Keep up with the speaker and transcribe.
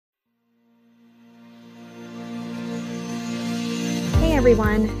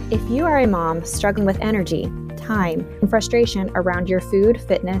everyone. If you are a mom struggling with energy, time, and frustration around your food,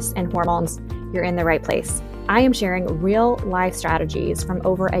 fitness, and hormones, you're in the right place. I am sharing real life strategies from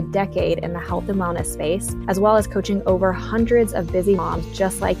over a decade in the health and wellness space, as well as coaching over hundreds of busy moms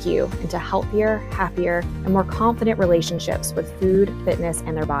just like you into healthier, happier, and more confident relationships with food, fitness,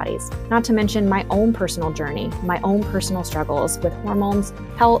 and their bodies. Not to mention my own personal journey, my own personal struggles with hormones,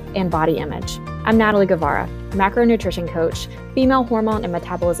 health, and body image. I'm Natalie Guevara, macronutrition coach, female hormone and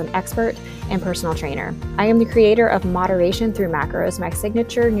metabolism expert, and personal trainer. I am the creator of Moderation Through Macros, my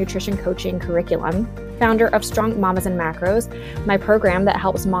signature nutrition coaching curriculum, founder of Strong Mamas and Macros, my program that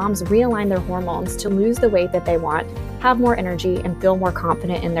helps moms realign their hormones to lose the weight that they want, have more energy, and feel more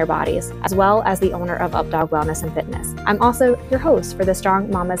confident in their bodies, as well as the owner of Updog Wellness and Fitness. I'm also your host for the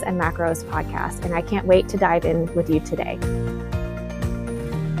Strong Mamas and Macros podcast, and I can't wait to dive in with you today.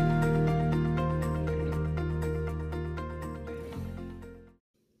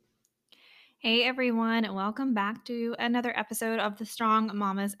 Hey everyone, welcome back to another episode of the Strong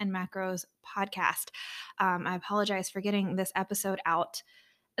Mamas and Macros podcast. I apologize for getting this episode out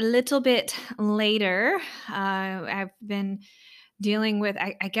a little bit later. I've been dealing with,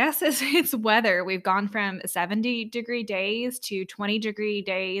 I guess it's weather. We've gone from 70-degree days to 20-degree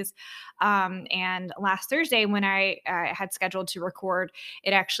days. And last Thursday when I had scheduled to record,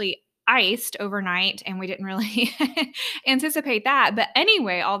 it actually iced overnight and we didn't really anticipate that. But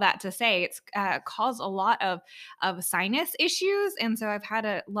anyway, all that to say, it's caused a lot of sinus issues. And so I've had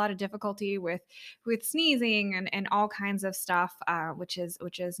a lot of difficulty with sneezing and all kinds of stuff, which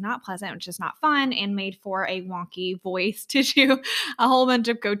is not pleasant, which is not fun, and made for a wonky voice to do a whole bunch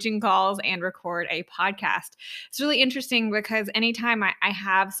of coaching calls and record a podcast. It's really interesting because anytime I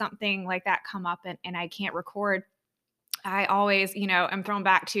have something like that come up and I can't record, I always, am thrown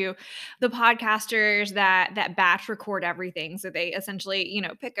back to the podcasters that batch record everything. So they essentially,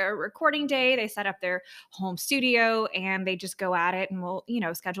 pick a recording day, they set up their home studio and they just go at it and we'll,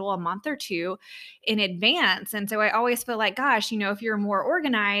 schedule a month or two in advance. And so I always feel like, gosh, if you're more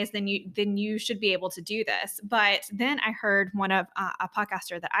organized, then you should be able to do this. But then I heard one of a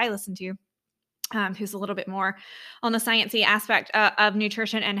podcaster that I listen to, who's a little bit more on the sciencey aspect of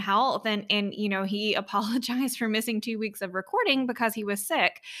nutrition and health. And, he apologized for missing 2 weeks of recording because he was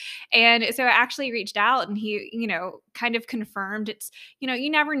sick. And so I actually reached out and he, kind of confirmed it's, you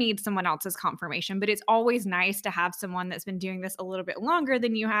never need someone else's confirmation, but it's always nice to have someone that's been doing this a little bit longer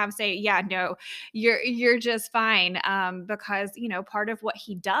than you have say, yeah, no, you're just fine. Because, part of what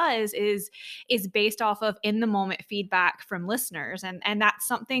he does is based off of in the moment feedback from listeners. And that's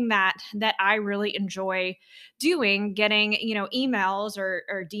something that I really enjoy doing, getting, emails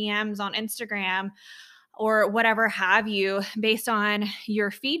or DMs on Instagram or whatever have you, based on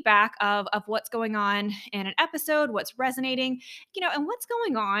your feedback of what's going on in an episode, what's resonating, and what's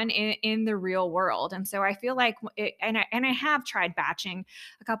going on in the real world. And so I feel like, and I have tried batching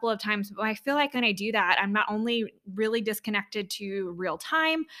a couple of times, but I feel like when I do that, I'm not only really disconnected to real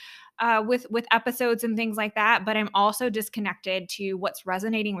time, with episodes and things like that, but I'm also disconnected to what's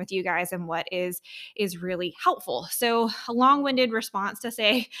resonating with you guys and what is really helpful. So a long-winded response to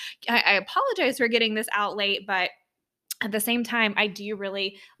say, I apologize for getting this out late, but at the same time, I do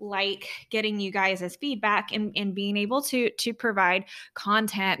really like getting you guys' feedback and being able to provide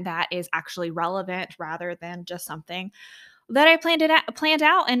content that is actually relevant rather than just something that I planned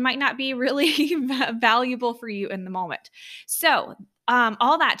out and might not be really valuable for you in the moment. So,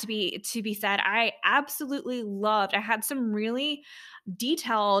 all that to be said, I absolutely loved. I had some really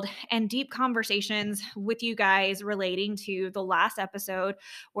detailed and deep conversations with you guys relating to the last episode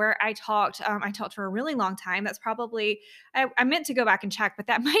where I talked for a really long time. That's probably, I meant to go back and check, but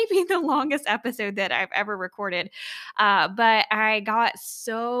that might be the longest episode that I've ever recorded. But I got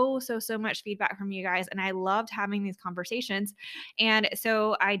so much feedback from you guys and I loved having these conversations. And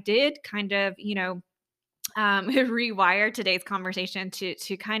so I did kind of, rewire today's conversation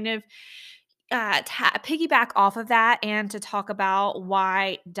to kind of piggyback off of that and to talk about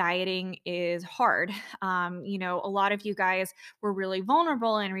why dieting is hard. A lot of you guys were really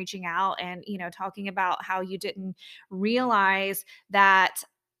vulnerable in reaching out and, talking about how you didn't realize that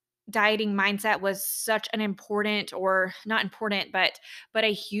dieting mindset was such an important, or not important, but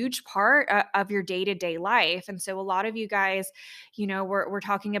a huge part of your day-to-day life. And so a lot of you guys, we're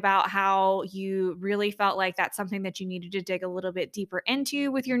talking about how you really felt like that's something that you needed to dig a little bit deeper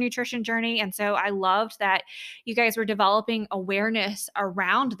into with your nutrition journey. And so I loved that you guys were developing awareness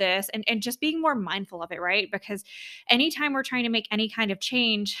around this and just being more mindful of it, right? Because anytime we're trying to make any kind of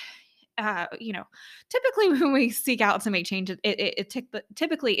change, typically when we seek out to make changes, it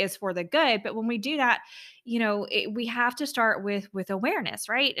typically is for the good. But when we do that, we have to start with awareness,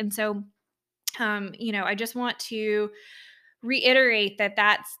 right? And so, I just want to reiterate that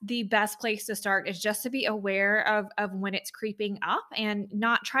that's the best place to start, is just to be aware of when it's creeping up and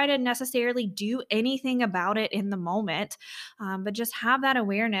not try to necessarily do anything about it in the moment, but just have that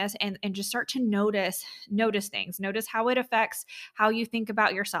awareness and just start to notice things, notice how it affects how you think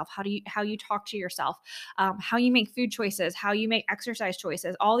about yourself, how you talk to yourself, how you make food choices, how you make exercise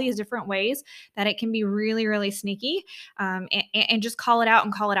choices, all these different ways that it can be really really sneaky, and just call it out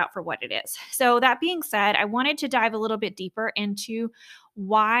and call it out for what it is. So, that being said, I wanted to dive a little bit deeper into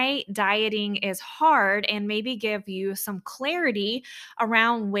why dieting is hard and maybe give you some clarity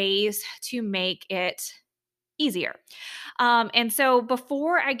around ways to make it easier. And so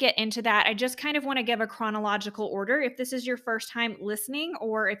before I get into that, I just kind of want to give a chronological order. If this is your first time listening,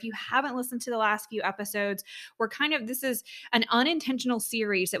 or if you haven't listened to the last few episodes, this is an unintentional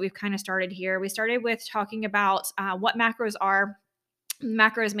series that we've kind of started here. We started with talking about what macros are.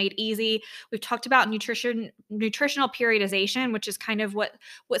 Macros made easy. We've talked about nutritional periodization, which is kind of what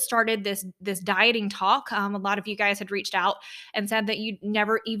started this dieting talk. A lot of you guys had reached out and said that you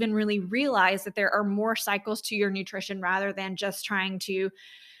never even really realized that there are more cycles to your nutrition, rather than just trying to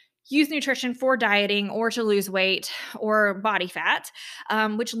use nutrition for dieting or to lose weight or body fat,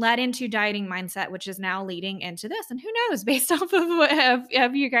 which led into dieting mindset, which is now leading into this. And who knows, based off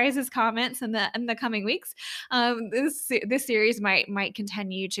of you guys' comments in the coming weeks, this series might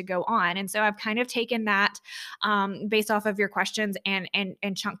continue to go on. And so I've kind of taken that, based off of your questions, and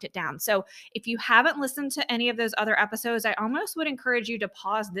chunked it down. So if you haven't listened to any of those other episodes, I almost would encourage you to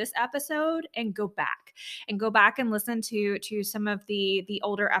pause this episode and go back and listen to some of the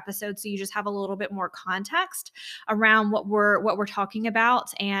older episodes, so you just have a little bit more context around what we're talking about,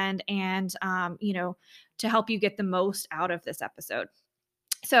 and to help you get the most out of this episode.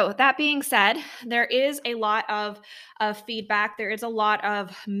 So that being said, there is a lot of feedback. There is a lot of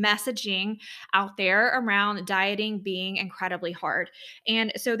messaging out there around dieting being incredibly hard.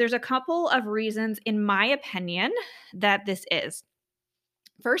 And so there's a couple of reasons, in my opinion, that this is.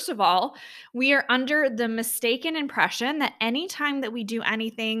 First of all, we are under the mistaken impression that anytime that we do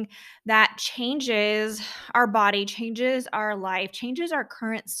anything that changes our body, changes our life, changes our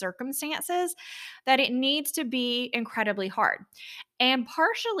current circumstances, that it needs to be incredibly hard. And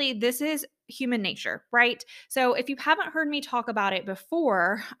partially, this is human nature, right? So, if you haven't heard me talk about it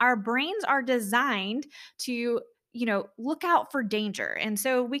before, our brains are designed to look out for danger. And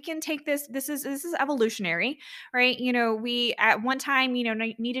so we can take this is evolutionary, right? We at one time,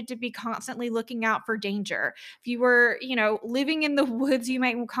 needed to be constantly looking out for danger. If you were, living in the woods, you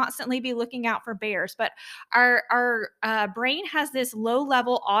might constantly be looking out for bears. But our brain has this low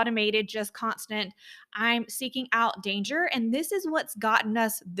level automated, just constant, I'm seeking out danger. And this is what's gotten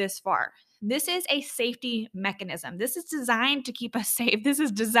us this far. This is a safety mechanism. This is designed to keep us safe. This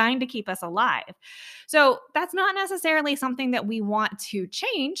is designed to keep us alive. So that's not necessarily something that we want to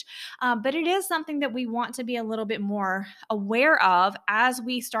change, but it is something that we want to be a little bit more aware of as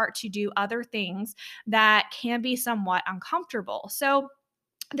we start to do other things that can be somewhat uncomfortable. So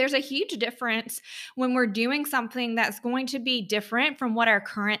there's a huge difference when we're doing something that's going to be different from what our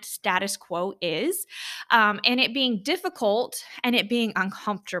current status quo is, and it being difficult and it being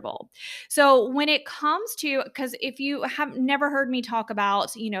uncomfortable. So when it comes to, because if you have never heard me talk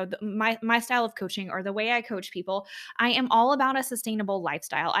about, my style of coaching or the way I coach people, I am all about a sustainable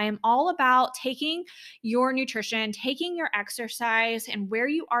lifestyle. I am all about taking your nutrition, taking your exercise, and where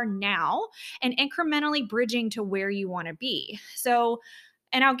you are now, and incrementally bridging to where you want to be. So,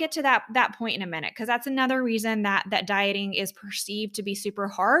 and I'll get to that point in a minute, because that's another reason that dieting is perceived to be super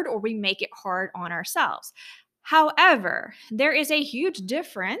hard, or we make it hard on ourselves. However, there is a huge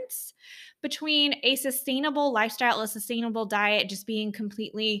difference between a sustainable lifestyle, a sustainable diet just being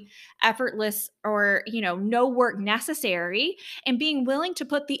completely effortless, or no work necessary, and being willing to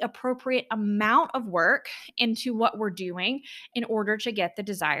put the appropriate amount of work into what we're doing in order to get the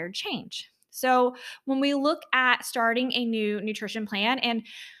desired change. So when we look at starting a new nutrition plan, and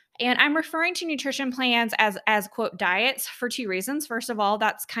I'm referring to nutrition plans as quote diets for two reasons. First of all,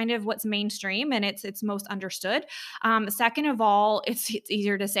 that's kind of what's mainstream and it's most understood. Second of all, it's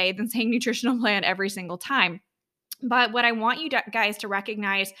easier to say than saying nutritional plan every single time. But what I want you guys to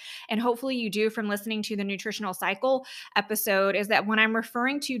recognize, and hopefully you do from listening to the nutritional cycle episode, is that when I'm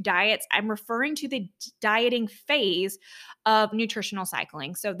referring to diets, I'm referring to the dieting phase of nutritional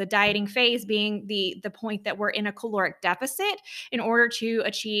cycling. So the dieting phase being the point that we're in a caloric deficit in order to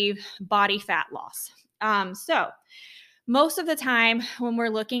achieve body fat loss. So most of the time when we're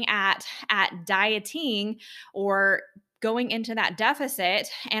looking at dieting or going into that deficit,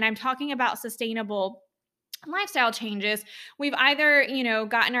 and I'm talking about sustainable lifestyle changes, we've either,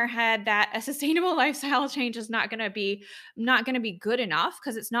 gotten our head that a sustainable lifestyle change is not going to be good enough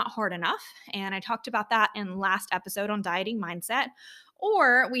because it's not hard enough, and I talked about that in last episode on dieting mindset,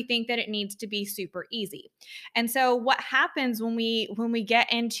 or we think that it needs to be super easy. And so what happens when we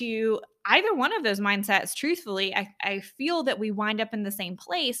get into either one of those mindsets, truthfully, I feel that we wind up in the same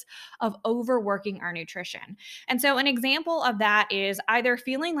place of overworking our nutrition. And so, an example of that is either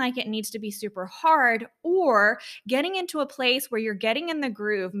feeling like it needs to be super hard or getting into a place where you're getting in the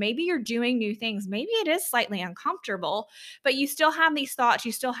groove. Maybe you're doing new things. Maybe it is slightly uncomfortable, but you still have these thoughts,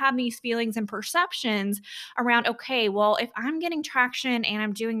 you still have these feelings and perceptions around, okay, well, if I'm getting traction and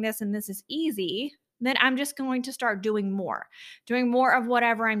I'm doing this and this is easy, then I'm just going to start doing more of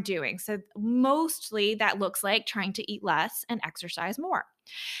whatever I'm doing. So, mostly that looks like trying to eat less and exercise more.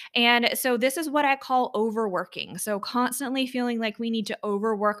 And so this is what I call overworking. So constantly feeling like we need to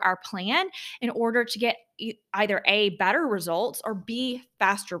overwork our plan in order to get either A, better results, or B,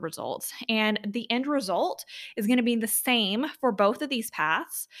 faster results. And the end result is going to be the same for both of these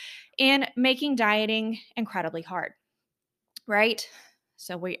paths in making dieting incredibly hard, right?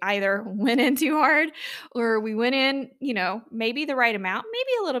 So we either went in too hard or we went in, maybe the right amount,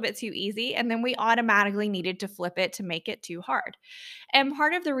 maybe a little bit too easy. And then we automatically needed to flip it to make it too hard. And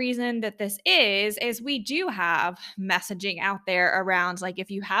part of the reason that this is we do have messaging out there around, like,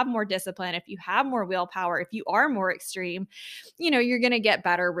 if you have more discipline, if you have more willpower, if you are more extreme, you're going to get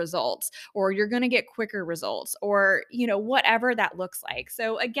better results, or you're going to get quicker results, or, whatever that looks like.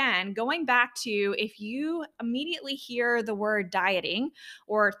 So again, going back to, if you immediately hear the word dieting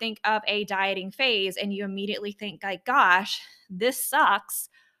or think of a dieting phase and you immediately think, like, gosh, this sucks.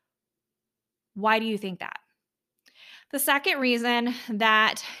 Why do you think that? The second reason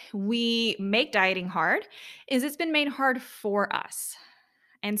that we make dieting hard is it's been made hard for us.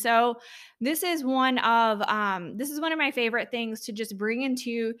 And so this is one of my favorite things to just bring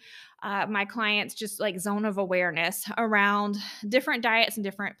into my clients, just like zone of awareness around different diets and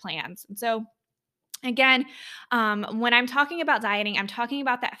different plans. And so again, when I'm talking about dieting, I'm talking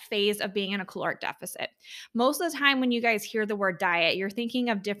about that phase of being in a caloric deficit. Most of the time, when you guys hear the word diet, you're thinking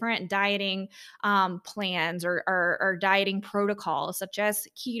of different dieting plans or dieting protocols, such as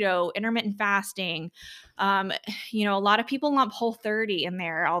keto, intermittent fasting. Um, a lot of people lump Whole30 in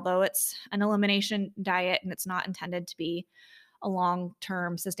there, although it's an elimination diet and it's not intended to be a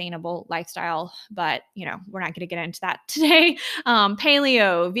long-term sustainable lifestyle, but we're not going to get into that today.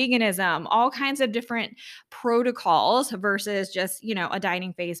 Paleo, veganism, all kinds of different protocols versus just a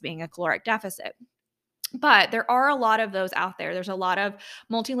dieting phase being a caloric deficit. But there are a lot of those out there. There's a lot of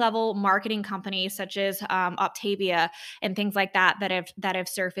multi-level marketing companies such as Optavia and things like that have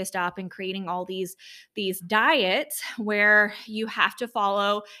surfaced up and creating all these diets where you have to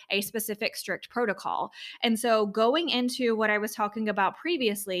follow a specific strict protocol. And so going into what I was talking about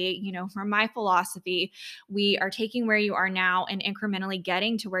previously, from my philosophy, we are taking where you are now and incrementally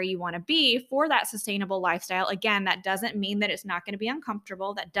getting to where you want to be for that sustainable lifestyle. Again, that doesn't mean that it's not going to be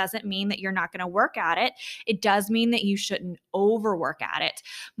uncomfortable. That doesn't mean that you're not going to work at it. It does mean that you shouldn't overwork at it.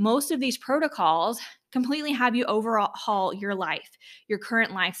 Most of these protocols completely have you overhaul your life, your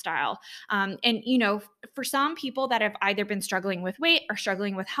current lifestyle. And for some people that have either been struggling with weight or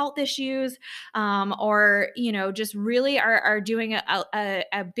struggling with health issues, or, just really are doing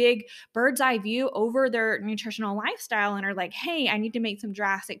a big bird's eye view over their nutritional lifestyle and are like, hey, I need to make some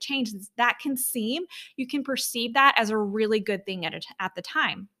drastic changes. You can perceive that as a really good thing at the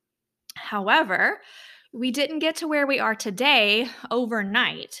time. However, we didn't get to where we are today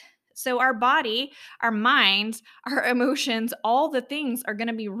overnight. So, our body, our minds, our emotions, all the things are going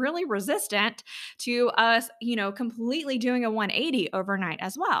to be really resistant to us, completely doing a 180 overnight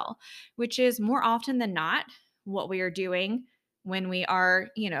as well, which is more often than not what we are doing when we are,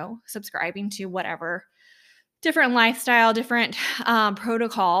 subscribing to whatever different lifestyle, different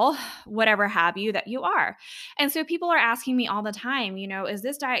protocol, whatever have you that you are. And so people are asking me all the time, is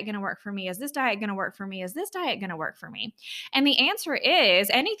this diet going to work for me? Is this diet going to work for me? Is this diet going to work for me? And the answer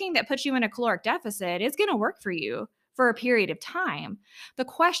is anything that puts you in a caloric deficit is going to work for you for a period of time. The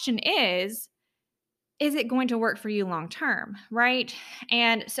question is it going to work for you long term, right?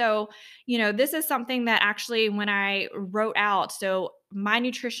 And so, this is something that actually when I wrote out, so my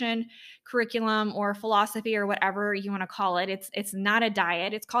nutrition curriculum or philosophy or whatever you want to call it. It's not a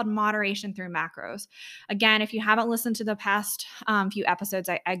diet. It's called moderation through macros. Again, if you haven't listened to the past few episodes,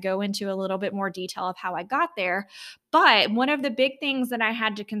 I go into a little bit more detail of how I got there. But one of the big things that I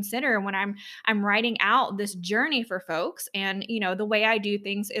had to consider when I'm writing out this journey for folks, and the way I do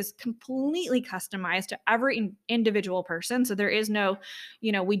things is completely customized to every individual person. So there is no,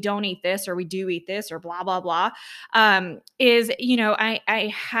 we don't eat this or we do eat this or blah blah blah. Is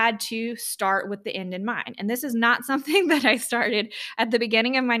I had to start with the end in mind, and this is not something that I started at the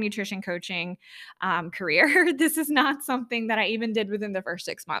beginning of my nutrition coaching career. This is not something that I even did within the first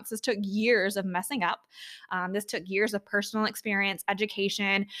 6 months. This took years of messing up. This took years of personal experience,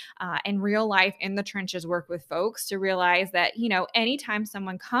 education, and real life in the trenches work with folks to realize that, anytime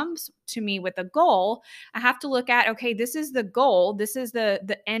someone comes to me with a goal, I have to look at, okay, this is the goal. This is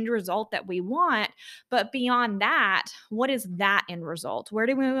the end result that we want. But beyond that, what is that end result? Where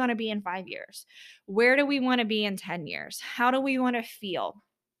do we want to be in 5 years? Where do we want to be in 10 years? How do we want to feel?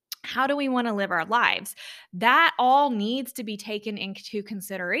 How do we want to live our lives? That all needs to be taken into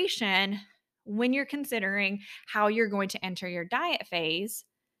consideration when you're considering how you're going to enter your diet phase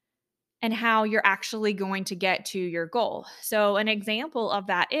and how you're actually going to get to your goal. So an example of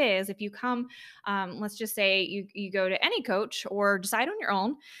that is if you come, let's just say you go to any coach or decide on your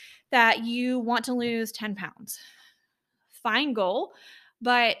own that you want to lose 10 pounds. Fine goal,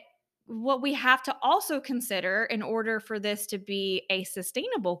 but what we have to also consider in order for this to be a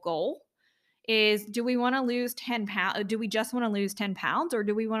sustainable goal is, do we want to lose 10 pounds? Do we just want to lose 10 pounds? Or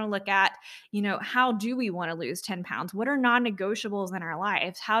do we want to look at, how do we want to lose 10 pounds? What are non-negotiables in our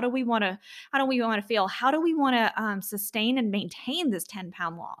lives? How do we want to feel? How do we want to sustain and maintain this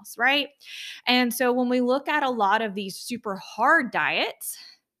 10-pound loss? Right. And so when we look at a lot of these super hard diets,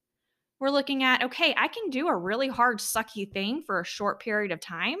 we're looking at, okay, I can do a really hard, sucky thing for a short period of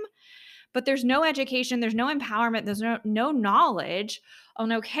time, but there's no education, there's no empowerment, there's no knowledge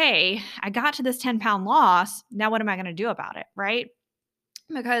on, okay, I got to this 10-pound loss. Now what am I going to do about it? Right.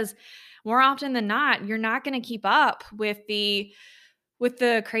 Because more often than not, you're not going to keep up with the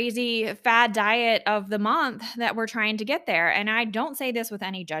crazy fad diet of the month that we're trying to get there. And I don't say this with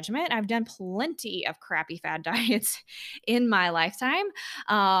any judgment. I've done plenty of crappy fad diets in my lifetime.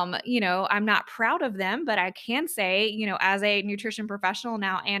 I'm not proud of them, but I can say, as a nutrition professional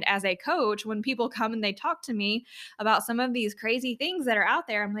now and as a coach, when people come and they talk to me about some of these crazy things that are out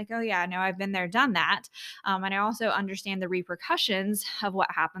there, I'm like, oh yeah, no, I've been there, done that. And I also understand the repercussions of what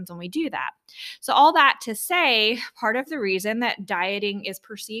happens when we do that. So all that to say, part of the reason that dieting is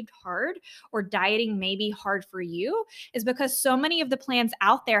perceived hard or dieting may be hard for you is because so many of the plans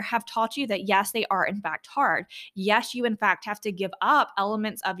out there have taught you that yes, they are in fact hard. Yes, you in fact have to give up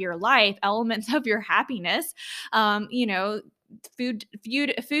elements of your life, elements of your happiness. Food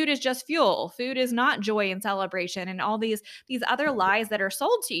is just fuel. Food is not joy and celebration, and all these other lies that are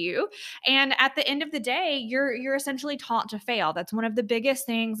sold to you. And at the end of the day, you're essentially taught to fail. That's one of the biggest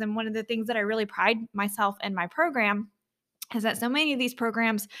things, and one of the things that I really pride myself in my program is that so many of these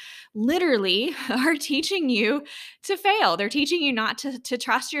programs literally are teaching you to fail. They're teaching you not to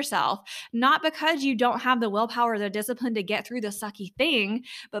trust yourself, not because you don't have the willpower or the discipline to get through the sucky thing,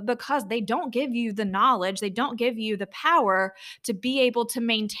 but because they don't give you the knowledge, they don't give you the power to be able to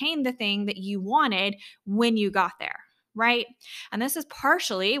maintain the thing that you wanted when you got there. Right. And this is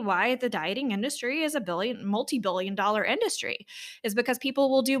partially why the dieting industry is a multi-billion dollar industry, is because people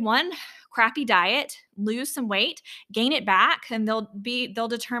will do one crappy diet, lose some weight, gain it back, and they'll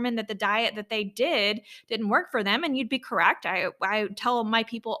determine that the diet that they didn't work for them. And you'd be correct. I tell my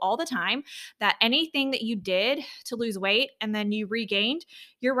people all the time that anything that you did to lose weight and then you regained,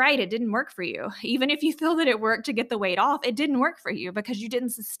 you're right, it didn't work for you. Even if you feel that it worked to get the weight off, it didn't work for you because you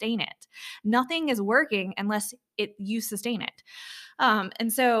didn't sustain it. Nothing is working unless you sustain it.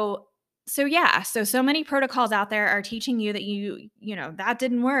 So many protocols out there are teaching you that that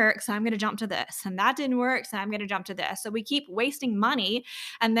didn't work, so I'm going to jump to this, and that didn't work, so I'm going to jump to this. So we keep wasting money.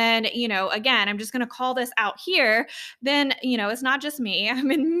 And then, again, I'm just going to call this out here. Then, it's not just me.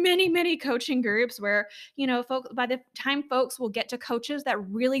 I'm in many, many coaching groups where, folks, by the time folks will get to coaches that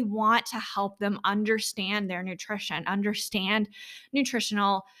really want to help them understand their nutrition, understand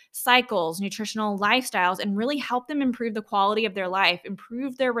nutritional cycles, nutritional lifestyles, and really help them improve the quality of their life,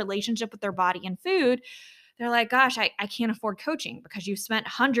 improve their relationship with their body and food, they're like, gosh, I can't afford coaching because you spent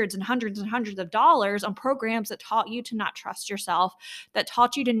hundreds and hundreds and hundreds of dollars on programs that taught you to not trust yourself, that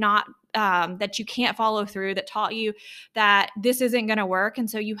taught you to not, that you can't follow through, that taught you that this isn't going to work. And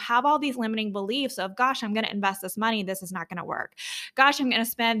so you have all these limiting beliefs of, gosh, I'm going to invest this money. This is not going to work. Gosh, I'm going to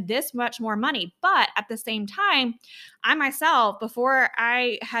spend this much more money. But at the same time, I myself, before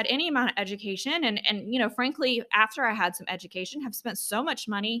I had any amount of education, and frankly, after I had some education, have spent so much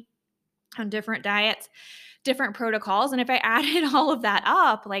money on different diets, different protocols. And if I added all of that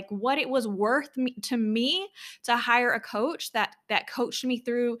up, like what it was worth to me to hire a coach that coached me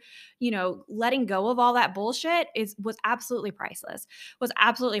through, letting go of all that bullshit was absolutely priceless. Was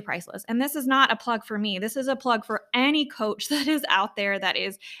absolutely priceless. And this is not a plug for me. This is a plug for any coach that is out there that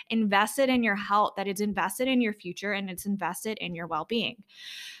is invested in your health, that is invested in your future, and it's invested in your well-being.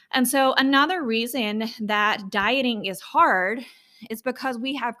 And so another reason that dieting is hard is because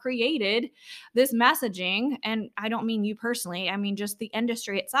we have created this messaging, and I don't mean you personally, I mean just the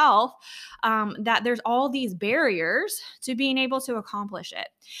industry itself, that there's all these barriers to being able to accomplish it.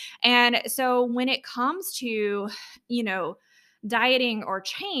 And so when it comes to, you know, dieting or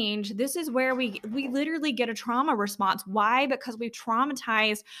change, this is where we literally get a trauma response. Why? Because we've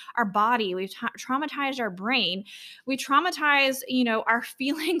traumatized our body, we've traumatized our brain, we traumatize, our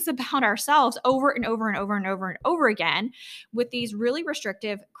feelings about ourselves over and over and over and over and over again with these really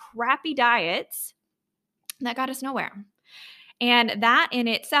restrictive, crappy diets that got us nowhere. And that in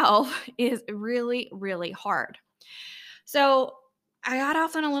itself is really, really hard. So I got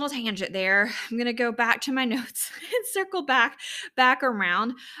off on a little tangent there. I'm going to go back to my notes and circle back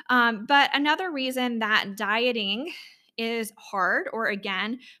around. But another reason that dieting is hard, or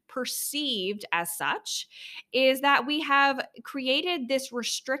again, perceived as such, is that we have created this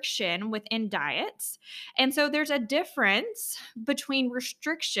restriction within diets. And so there's a difference between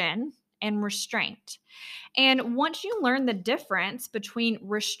restriction and restraint. And once you learn the difference between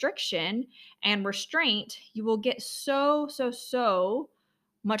restriction and restraint, you will get so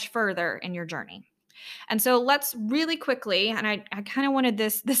much further in your journey. And so let's really quickly, and I kind of wanted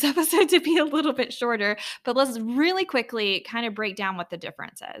this episode to be a little bit shorter, but let's really quickly kind of break down what the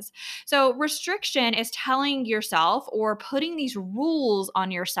difference is. So restriction is telling yourself or putting these rules on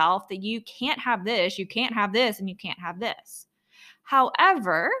yourself that you can't have this, you can't have this, and you can't have this.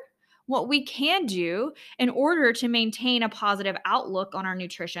 However, what we can do in order to maintain a positive outlook on our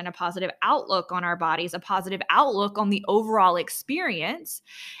nutrition, a positive outlook on our bodies, a positive outlook on the overall experience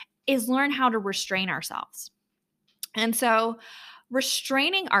is learn how to restrain ourselves. And so,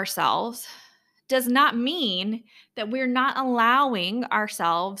 restraining ourselves does not mean that we're not allowing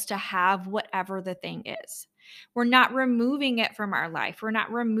ourselves to have whatever the thing is. We're not removing it from our life. We're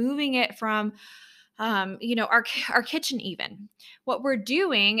not removing it from our kitchen even. What we're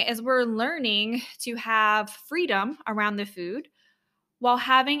doing is we're learning to have freedom around the food while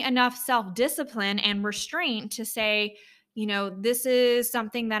having enough self-discipline and restraint to say, this is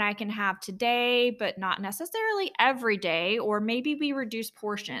something that I can have today, but not necessarily every day, or maybe we reduce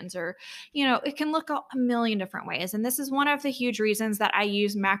portions, or, it can look a million different ways. And this is one of the huge reasons that I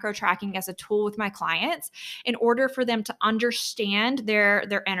use macro tracking as a tool with my clients in order for them to understand their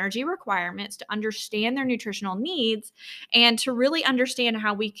energy requirements, to understand their nutritional needs, and to really understand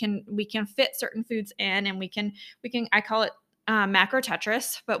how we can fit certain foods in, and we can, I call it macro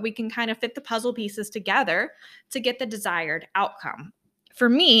Tetris, but we can kind of fit the puzzle pieces together to get the desired outcome. For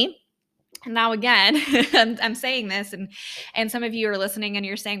me, now again, I'm saying this, and some of you are listening and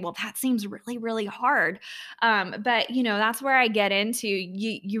you're saying, well, that seems really, really hard. But that's where I get into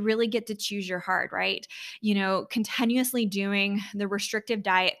you really get to choose your heart, right? Continuously doing the restrictive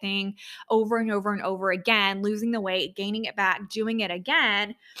diet thing over and over and over again, losing the weight, gaining it back, doing it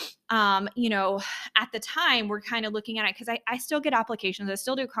again. At the time we're kind of looking at it because I still get applications, I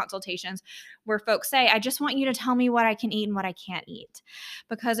still do consultations where folks say, I just want you to tell me what I can eat and what I can't eat,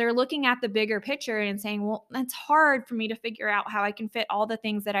 because they're looking at the bigger picture and saying, well, it's hard for me to figure out how I can fit all the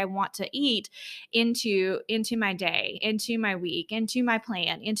things that I want to eat into my day, into my week, into my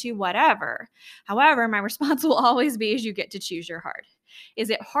plan, into whatever. However, my response will always be is you get to choose your heart. Is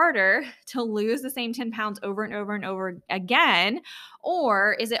it harder to lose the same 10 pounds over and over and over again?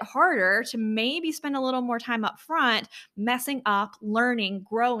 Or is it harder to maybe spend a little more time up front messing up, learning,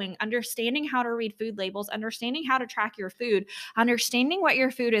 growing, understanding how to read food labels, understanding how to track your food, understanding what your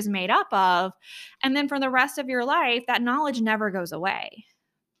food is made up of, and then for the rest of your life, that knowledge never goes away,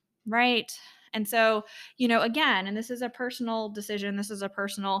 right? And so, again, and this is a personal decision, this is a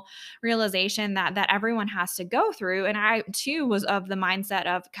personal realization that everyone has to go through. And I too was of the mindset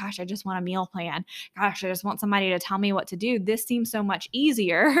of, gosh, I just want a meal plan. Gosh, I just want somebody to tell me what to do. This seems so much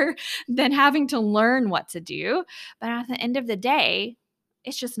easier than having to learn what to do. But at the end of the day,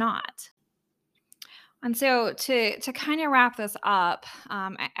 it's just not. And so to kind of wrap this up,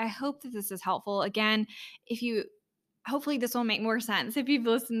 I hope that this is helpful. Again, if you hopefully this will make more sense if you've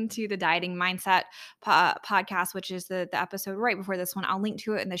listened to the Dieting Mindset podcast, which is the episode right before this one. I'll link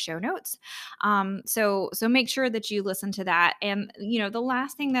to it in the show notes. So make sure that you listen to that. And the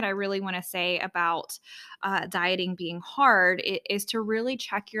last thing that I really want to say about dieting being hard is to really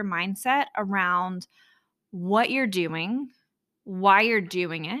check your mindset around what you're doing, why you're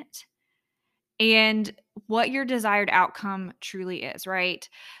doing it, and what your desired outcome truly is, right?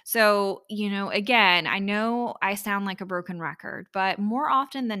 So, again, I know I sound like a broken record, but more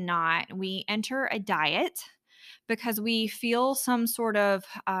often than not, we enter a diet because we feel some sort of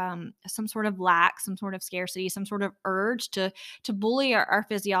lack, some sort of scarcity, some sort of urge to bully our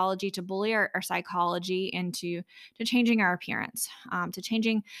physiology, to bully our psychology into to changing our appearance, to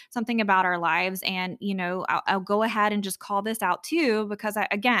changing something about our lives. And I'll go ahead and just call this out too, because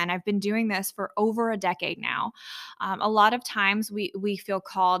I've been doing this for over a decade now. A lot of times we feel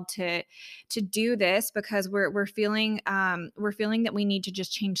called to do this because we're feeling that we need to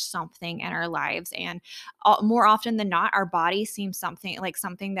just change something in our lives. And more often than not, our body seems something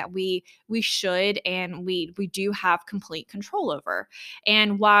that we should and we do have complete control over.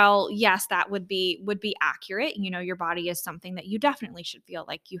 And while yes, that would be accurate, your body is something that you definitely should feel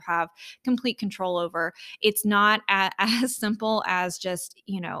like you have complete control over. It's not as simple as just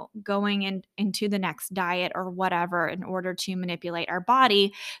going into the next diet or whatever in order to manipulate our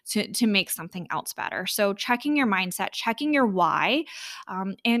body to make something else better. So checking your mindset, checking your why,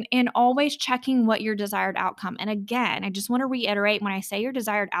 and always checking what your desired outcome. And again, I just want to reiterate, when I say your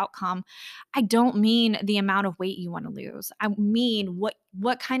desired outcome, I don't mean the amount of weight you want to lose. I mean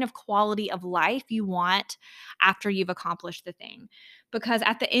what kind of quality of life you want after you've accomplished the thing. Because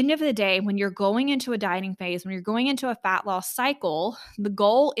at the end of the day, when you're going into a dieting phase, when you're going into a fat loss cycle, the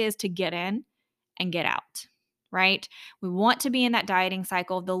goal is to get in and get out. Right? We want to be in that dieting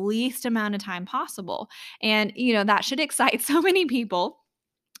cycle the least amount of time possible. And, that should excite so many people,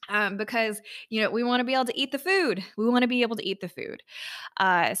 because we want to be able to eat the food. We want to be able to eat the food.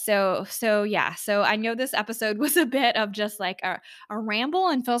 So yeah. So I know this episode was a bit of just like a ramble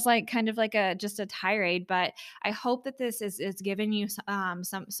and feels like kind of like just a tirade, but I hope that this is giving you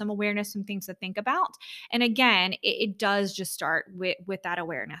some awareness, some things to think about. And again, it does just start with that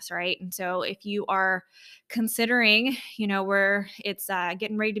awareness, right? And so if you are considering, where it's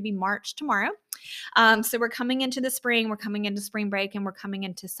getting ready to be March tomorrow. So we're coming into the spring, we're coming into spring break, and we're coming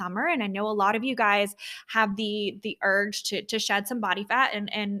into summer. And I know a lot of you guys have the urge to shed some body fat.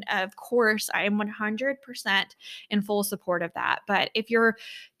 And of course, I am 100% in full support of that. But if you're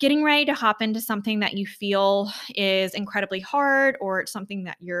getting ready to hop into something that you feel is incredibly hard, or it's something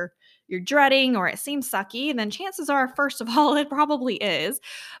that you're dreading, or it seems sucky, then chances are, first of all, it probably is.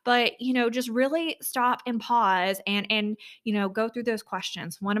 But just really stop and pause and go through those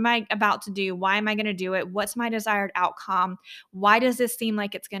questions. What am I about to do? Why am I going to do it? What's my desired outcome? Why does this seem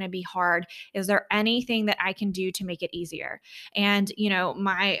like it's going to be hard? Is there anything that I can do to make it easier? And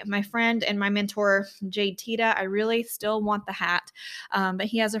my friend and my mentor, Jade Tita, I really still want the hat, but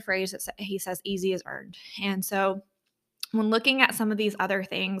he has a phrase that he says, "Easy is earned." And so when looking at some of these other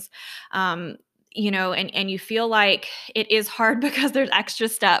things, and you feel like it is hard because there's extra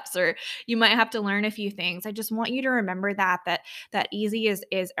steps, or you might have to learn a few things, I just want you to remember that easy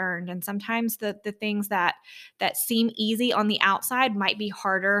is earned. And sometimes the things that seem easy on the outside might be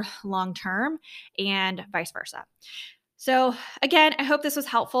harder long term, and vice versa. So again, I hope this was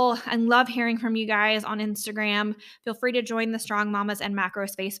helpful. I love hearing from you guys on Instagram. Feel free to join the Strong Mamas and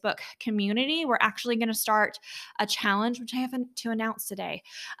Macros Facebook community. We're actually going to start a challenge, which I haven't to announce today.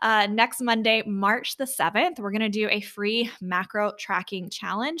 Next Monday, March the 7th, we're going to do a free macro tracking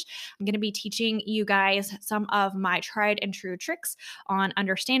challenge. I'm going to be teaching you guys some of my tried and true tricks on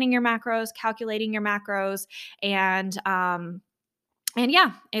understanding your macros, calculating your macros, and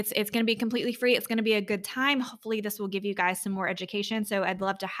yeah, it's going to be completely free. It's going to be a good time. Hopefully this will give you guys some more education. So I'd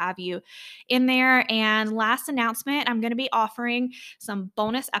love to have you in there. And last announcement, I'm going to be offering some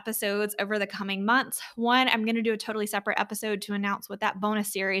bonus episodes over the coming months. One, I'm going to do a totally separate episode to announce what that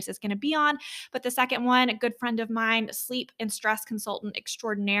bonus series is going to be on. But the second one, a good friend of mine, sleep and stress consultant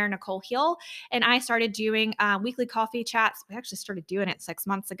extraordinaire, Nicole Hill, and I started doing weekly coffee chats. We actually started doing it 6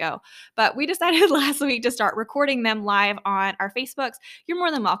 months ago, but we decided last week to start recording them live on our Facebooks you're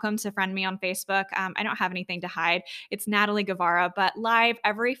more than welcome to friend me on Facebook. I don't have anything to hide. It's Natalie Guevara, but live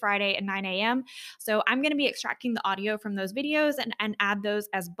every Friday at 9 a.m. So I'm going to be extracting the audio from those videos and add those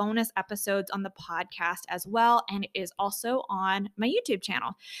as bonus episodes on the podcast as well. And it is also on my YouTube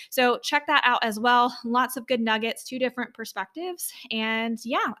channel. So check that out as well. Lots of good nuggets, 2 different perspectives. And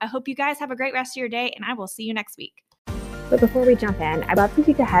yeah, I hope you guys have a great rest of your day, and I will see you next week. But before we jump in, I'd love for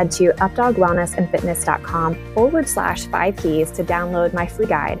you to head to updogwellnessandfitness.com/5 keys to download my free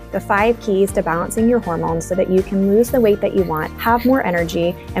guide, the 5 keys to balancing your hormones so that you can lose the weight that you want, have more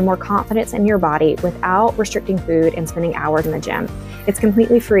energy and more confidence in your body without restricting food and spending hours in the gym. It's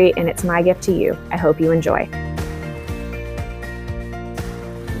completely free and it's my gift to you. I hope you enjoy.